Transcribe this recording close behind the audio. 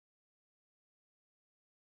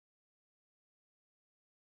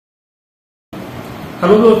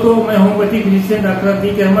Hello दोस्तों, मैं homeopathic physician doctor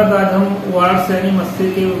Atiq Ahmad. आज हम वार्ट्स यानी मस्से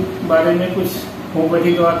के बारे में कुछ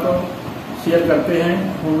होम्योपैथिक दवा को शेयर करते हैं,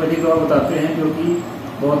 होम्योपैथिक दवा बताते हैं जो कि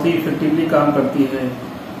बहुत ही इफेक्टिवली काम करती है।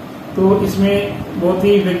 तो इसमें बहुत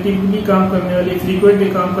ही इफेक्टिवली काम करने वाली, फ्रीक्वेंटली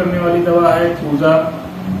काम करने वाली दवा है थूजा।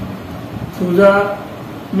 थूजा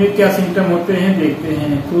में क्या सिम्टम होते हैं देखते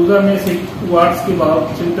हैं। थूजा में वार्ट्स के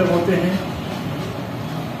बहुत सिम्टम होते हैं।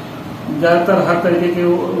 ज्यादातर हर तरीके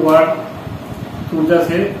के वार्ट थूजा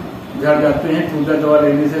से झड़ जाते हैं, थूजा दवा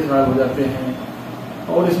लेने से खराब हो जाते हैं।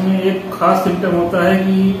 और इसमें एक खास सिम्टम होता है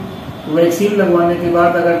कि वैक्सीन लगवाने के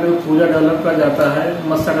बाद अगर थूजा डेवलप कर जाता है,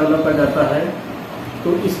 मस्सा डेवलप कर जाता है,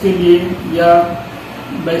 तो इसके लिए या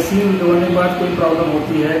वैक्सीन लगवाने के बाद कोई प्रॉब्लम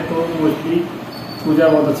होती है तो मोस्टली थूजा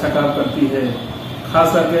बहुत अच्छा काम करती है।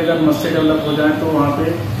 खास करके अगर मस्से डेवलप हो जाए तो वहाँ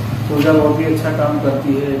पे थूजा बहुत ही अच्छा काम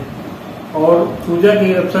करती है। और थूजा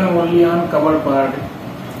की eruption only on covered part,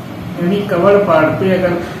 यानी कवर्ड पार्ट पे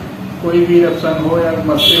अगर कोई भी इरप्शन हो या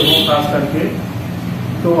मस्से हो खास करके,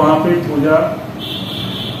 तो वहाँ पे थूजा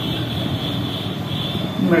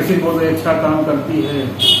मेडिसिन बहुत अच्छा काम करती है।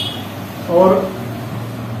 और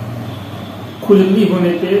खुजली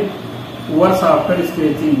होने पे वर्स आफ्टर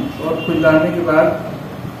स्क्रेचिंग, और खुजलाने के बाद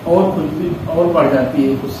और खुजली और बढ़ जाती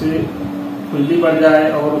है, उससे खुजली बढ़ जाए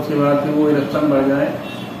और उसके बाद फिर वो इरप्शन बढ़ जाए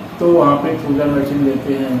तो वहाँ पे थूजा मेडिसिन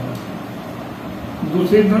लेते हैं।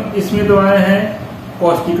 दूसरी इसमें दवाएं हैं,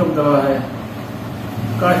 कॉस्टिकम दवा है।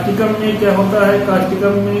 कास्टिकम में क्या होता है,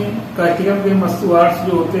 कास्टिकम के वार्ट्स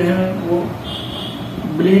जो होते हैं वो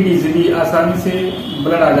ब्लीड इजीली, आसानी से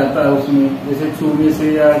ब्लड आ जाता है उसमें, जैसे छूने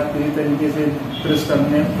से या किसी तरीके से प्रेस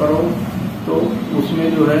करने करो तो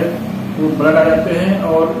उसमें जो है वो ब्लड आ जाते हैं।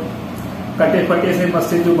 और कटे फटे से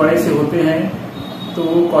मस्से जो बड़े से होते हैं तो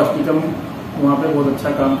वो कॉस्टिकम वहाँ पे बहुत अच्छा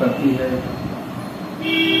काम करती है।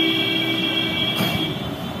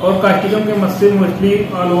 और कास्टिकम के मस्से मोस्टली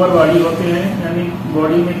ऑल ओवर बॉडी होते हैं, यानी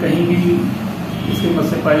बॉडी में कहीं भी इसके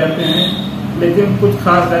मस्से पाए जाते हैं। लेकिन कुछ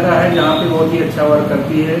खास जगह है जहाँ पे बहुत ही अच्छा वर्क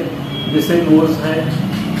करती है, जैसे नोज है,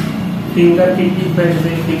 फिंगर की टिप है, जैसे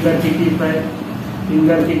फिंगर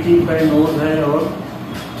की टिप है, नोज है, और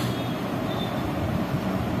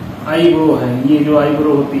आईब्रो है। ये जो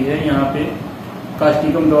आईब्रो होती है यहाँ पे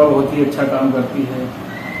कास्टिकम दवा बहुत ही अच्छा काम करती है।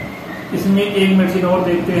 इसमें एक मेडिसिन और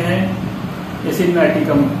देखते हैं, एसिड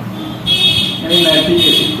नाइट्रिकम, यानी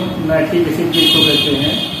नाइट्रिक एसिड जिसको कहते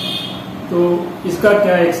हैं। तो इसका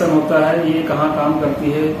क्या एक्शन होता है, ये कहाँ काम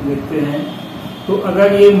करती है देखते हैं। तो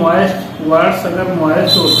अगर ये मॉइस्ट वार्ट्स अगर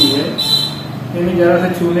मॉइस्ट होती है, यानी ज़रा से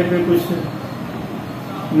छूने पे कुछ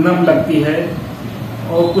नम लगती है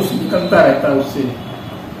और कुछ निकलता रहता है उससे,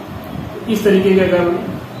 इस तरीके के अगर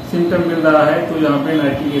सिम्टम मिल रहा है तो यहाँ पे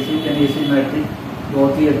नाइट्रिक एसिड यानी एसिड नाइट्रिक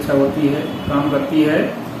बहुत ही अच्छा होती है, काम करती है।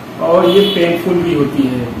 और ये पेनफुल भी होती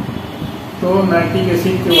है। तो नाइट्रिक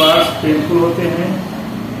एसिड के वार्ट्स पेनफुल होते हैं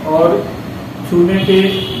और छूने पे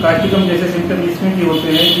कास्टिकम जैसे सिम्टम इसमें भी होते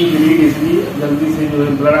हैं कि ब्लीड इसलिए जल्दी से जो है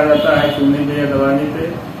ब्लड आ जाता है छूने पे या दबाने पे,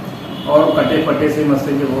 और कटे फटे से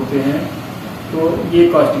मस्से जब होते हैं तो ये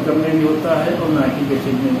कास्टिकम में भी होता है और नाइट्रिक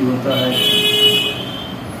एसिड में भी होता है।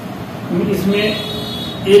 इसमें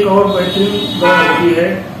एक और बेहतरीन दवा होती है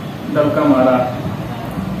डलका मारा।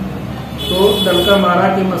 तो डलका मारा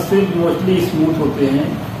के मस्से मोस्टली स्मूथ होते हैं,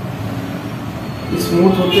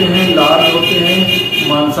 लार्ज होते हैं,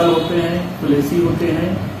 मांसल होते हैं, फ्लेसी होते हैं,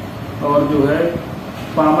 और जो है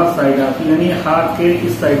पामर साइड यानी हाथ के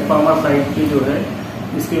इस साइड पामर साइड के जो है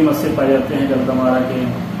इसके मस्से पाए जाते हैं डलका मारा के।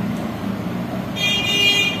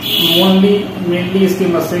 मेनली इसके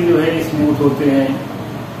मस्से जो है स्मूथ होते हैं।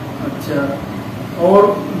 अच्छा, और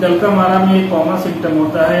डलका मारा में एक कॉमन सिम्टम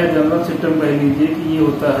होता है, या जनरल सिम्टम कह लीजिए कि ये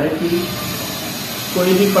होता है कि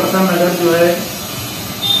कोई भी पर्सन अगर जो है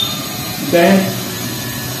डैम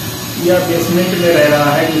या बेसमेंट में रह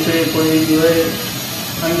रहा है, जैसे कोई जो है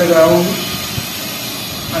अंडरग्राउंड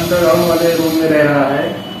वाले रूम में रह रहा है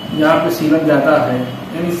जहाँ पे सीलन ज़्यादा है,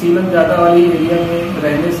 यानी सीलन ज़्यादा वाली एरिया में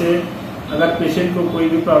रहने से अगर पेशेंट को कोई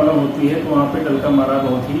भी प्रॉब्लम होती है तो वहाँ पे डलका मारा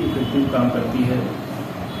बहुत ही इफेक्टिव काम करती है।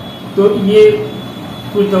 तो ये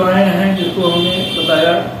कुछ दवाएं हैं जिसको हमने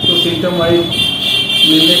बताया। तो सिम्टम वाइज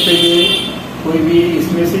मिलने पे ये कोई भी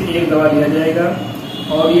इसमें से एक दवा लिया जाएगा,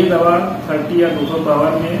 और ये दवा 30 या 200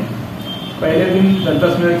 पावर में पहले दिन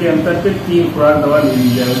 10 मिनट के अंतर पे 3 खुराक दवा ले ली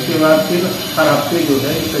जाए। उसके बाद फिर हर हफ्ते जो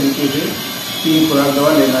है इस तरीके से 3 खुराक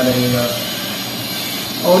दवा लेना रहेगा।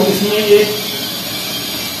 और इसमें एक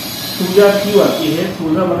थूजा क्यों आती है,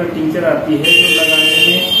 थूजा मतलब टिंचर आती है जो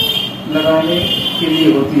लगाने के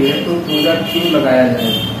लिए होती है। तो थूजा क्यों लगाया जाए,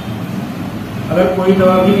 अगर कोई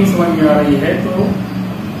दवा भी नहीं समझ में आ रही है तो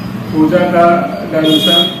थूजा का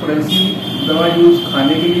डाइल्यूशन पोटेंसी दवा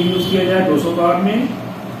खाने के लिए यूज किया जाए 200 पावर में,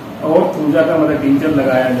 और थूजा का मतलब टिंचर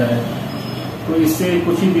लगाया जाए, तो इससे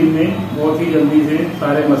कुछ ही दिन में बहुत ही जल्दी से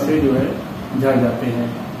सारे मस्से जो है झड़ जाते हैं।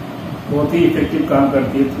 बहुत ही इफेक्टिव काम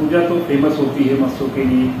करती है। थूजा तो फेमस होती है मस्सों के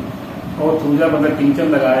लिए, और थूजा मतलब टिंचर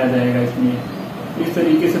लगाया जाएगा इसमें। इस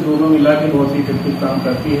तरीके से दोनों मिला के बहुत ही इफेक्टिव काम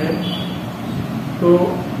करती है। तो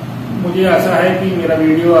मुझे आशा है कि मेरा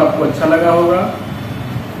वीडियो आपको अच्छा लगा होगा,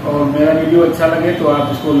 और मेरा वीडियो अच्छा लगे तो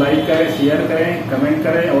आप इसको लाइक करें, शेयर करें, कमेंट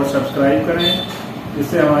करें और सब्सक्राइब करें,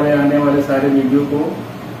 जिससे हमारे आने वाले सारे वीडियो को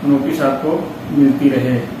नोटिस आपको मिलती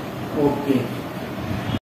रहे। ओके।